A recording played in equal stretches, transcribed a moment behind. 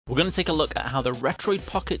We're going to take a look at how the Retroid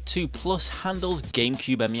Pocket 2 Plus handles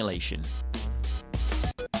GameCube emulation.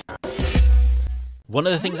 One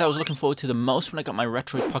of the things I was looking forward to the most when I got my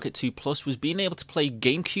Retroid Pocket 2 Plus was being able to play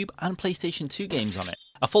GameCube and PlayStation 2 games on it.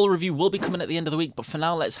 A full review will be coming at the end of the week, but for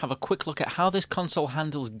now let's have a quick look at how this console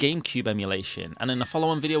handles GameCube emulation, and in a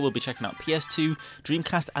follow-on video we'll be checking out PS2,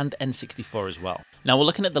 Dreamcast and N64 as well. Now we're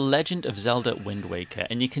looking at The Legend of Zelda Wind Waker,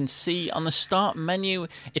 and you can see on the start menu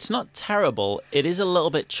it's not terrible, it is a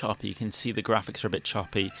little bit choppy. You can see the graphics are a bit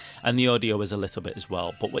choppy and the audio is a little bit as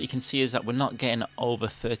well, but what you can see is that we're not getting over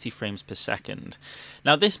 30 frames per second.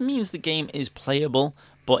 Now this means the game is playable,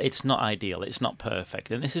 but it's not ideal, it's not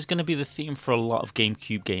perfect, and this is going to be the theme for a lot of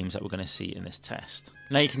GameCube games that we're going to see in this test.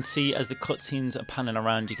 Now you can see as the cutscenes are panning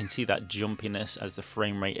around, you can see that jumpiness as the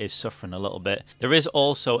frame rate is suffering a little bit. There is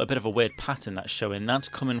also a bit of a weird pattern that's showing, that's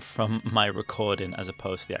coming from my recording as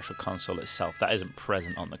opposed to the actual console itself, that isn't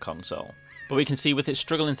present on the console. But we can see with it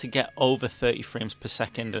struggling to get over 30 frames per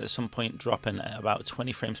second and at some point dropping at about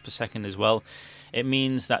 20 frames per second as well, it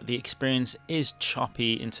means that the experience is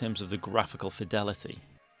choppy in terms of the graphical fidelity.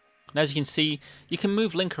 Now, as you can see, you can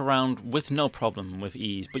move Link around with no problem, with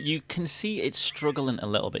ease, but you can see it's struggling a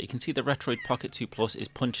little bit. You can see the Retroid Pocket 2 Plus is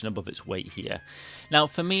punching above its weight here. Now,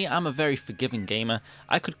 for me, I'm a very forgiving gamer.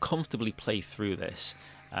 I could comfortably play through this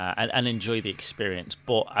and enjoy the experience,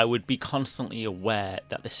 but I would be constantly aware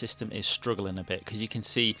that the system is struggling a bit, because you can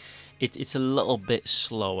see it's a little bit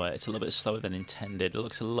slower. It's a little bit slower than intended. It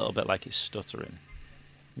looks a little bit like it's stuttering.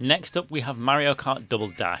 Next up we have Mario Kart Double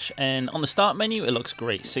Dash, and on the start menu it looks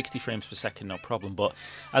great, 60 frames per second, no problem, but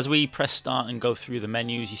as we press start and go through the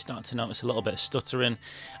menus you start to notice a little bit of stuttering,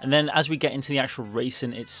 and then as we get into the actual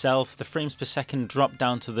racing itself the frames per second drop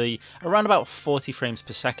down to the around about 40 frames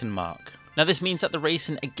per second mark. Now this means that the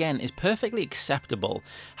racing again is perfectly acceptable,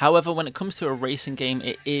 however when it comes to a racing game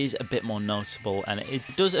it is a bit more noticeable and it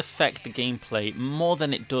does affect the gameplay more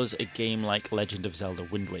than it does a game like Legend of Zelda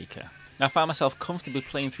Wind Waker. Now I found myself comfortably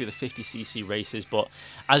playing through the 50cc races, but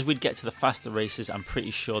as we'd get to the faster races I'm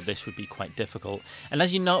pretty sure this would be quite difficult. And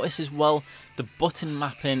as you notice as well, the button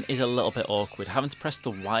mapping is a little bit awkward. Having to press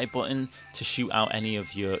the Y button to shoot out any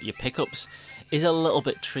of your pickups is a little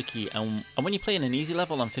bit tricky, and when you play in an easy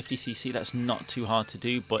level on 50cc that's not too hard to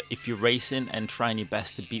do, but if you're racing and trying your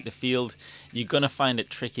best to beat the field you're going to find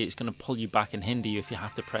it tricky. It's going to pull you back and hinder you if you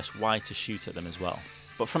have to press Y to shoot at them as well.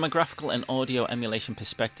 But from a graphical and audio emulation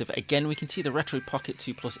perspective, again we can see the Retroid Pocket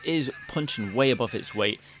 2 Plus is punching way above its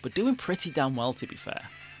weight, but doing pretty damn well to be fair.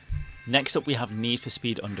 Next up we have Need for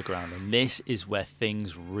Speed Underground, and this is where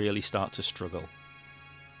things really start to struggle.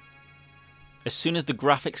 As soon as the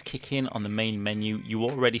graphics kick in on the main menu, you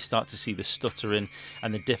already start to see the stuttering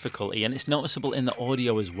and the difficulty, and it's noticeable in the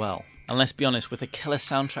audio as well. And let's be honest, with a killer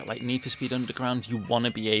soundtrack like Need for Speed Underground, you want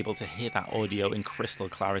to be able to hear that audio in crystal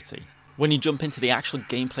clarity. When you jump into the actual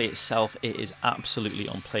gameplay itself, it is absolutely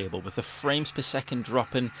unplayable, with the frames per second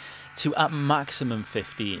dropping to at maximum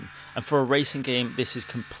 15, and for a racing game this is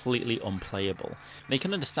completely unplayable. Now you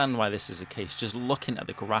can understand why this is the case. Just looking at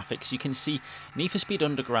the graphics you can see Need for Speed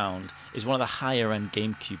Underground is one of the higher end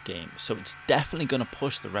GameCube games, so it's definitely going to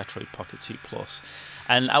push the Retroid Pocket 2 Plus,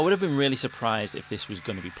 and I would have been really surprised if this was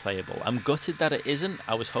going to be playable. I'm gutted that it isn't,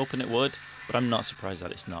 I was hoping it would, but I'm not surprised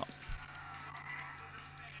that it's not.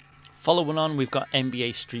 Following on, we've got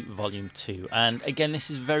NBA Street Volume 2, and again this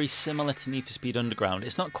is very similar to Need for Speed Underground.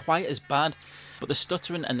 It's not quite as bad, but the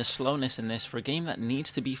stuttering and the slowness in this for a game that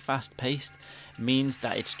needs to be fast paced means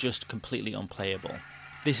that it's just completely unplayable.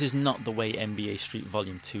 This is not the way NBA Street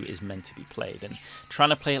Volume 2 is meant to be played, and trying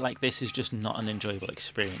to play it like this is just not an enjoyable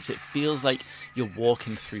experience. It feels like you're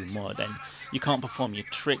walking through mud and you can't perform your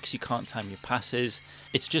tricks, you can't time your passes.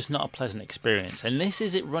 It's just not a pleasant experience, and this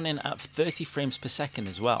is it running at 30 frames per second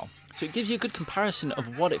as well. So it gives you a good comparison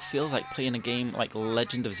of what it feels like playing a game like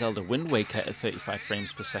Legend of Zelda Wind Waker at 35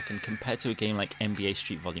 frames per second compared to a game like NBA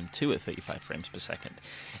Street Volume 2 at 35 frames per second.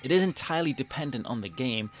 It is entirely dependent on the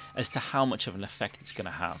game as to how much of an effect it's going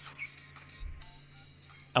to have.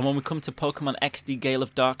 And when we come to Pokemon XD Gale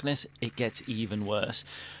of Darkness, it gets even worse.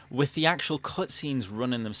 With the actual cutscenes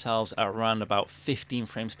running themselves at around about 15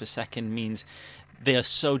 frames per second means they are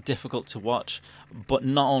so difficult to watch, but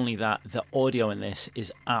not only that, the audio in this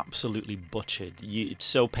is absolutely butchered. It's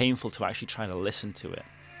so painful to actually try to listen to it.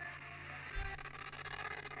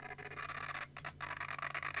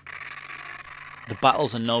 The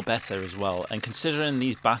battles are no better as well, and considering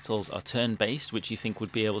these battles are turn-based, which you think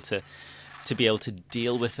would be able to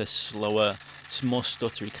deal with a slower, more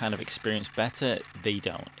stuttery kind of experience better, they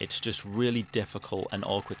don't. It's just really difficult and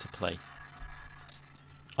awkward to play.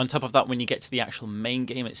 On top of that, when you get to the actual main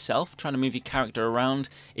game itself, trying to move your character around,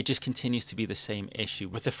 it just continues to be the same issue.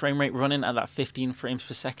 With the frame rate running at that 15 frames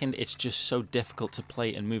per second, it's just so difficult to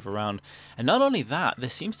play and move around. And not only that, there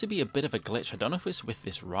seems to be a bit of a glitch. I don't know if it's with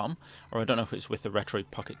this ROM, or I don't know if it's with the Retroid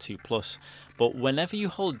Pocket 2 Plus, but whenever you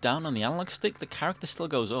hold down on the analog stick, the character still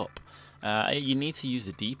goes up. You need to use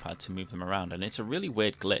the D-pad to move them around, and it's a really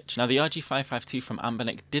weird glitch. Now, the RG552 from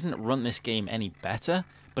Ambernick didn't run this game any better,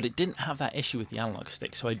 but it didn't have that issue with the analog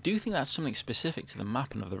stick, so I do think that's something specific to the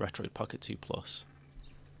mapping of the Retroid Pocket 2 Plus.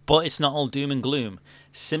 But it's not all doom and gloom.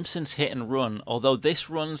 Simpsons Hit and Run, although this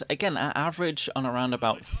runs, again, at average on around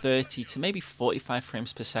about 30 to maybe 45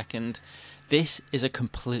 frames per second, this is a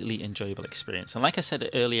completely enjoyable experience. And like I said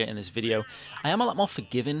earlier in this video, I am a lot more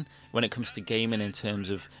forgiving when it comes to gaming in terms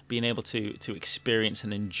of being able to experience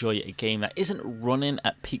and enjoy a game that isn't running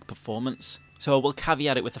at peak performance. So I will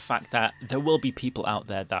caveat it with the fact that there will be people out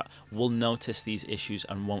there that will notice these issues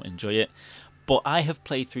and won't enjoy it. But I have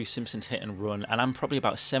played through Simpsons Hit and Run, and I'm probably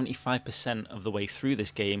about 75% of the way through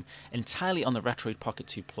this game entirely on the Retroid Pocket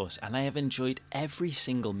 2 Plus, and I have enjoyed every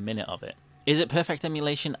single minute of it. Is it perfect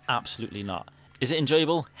emulation? Absolutely not. Is it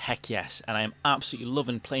enjoyable? Heck yes, and I am absolutely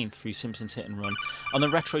loving playing through Simpsons Hit and Run on the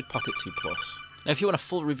Retroid Pocket 2 Plus. Now, if you want a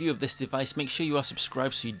full review of this device, make sure you are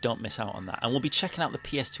subscribed so you don't miss out on that, and we'll be checking out the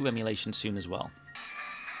PS2 emulation soon as well.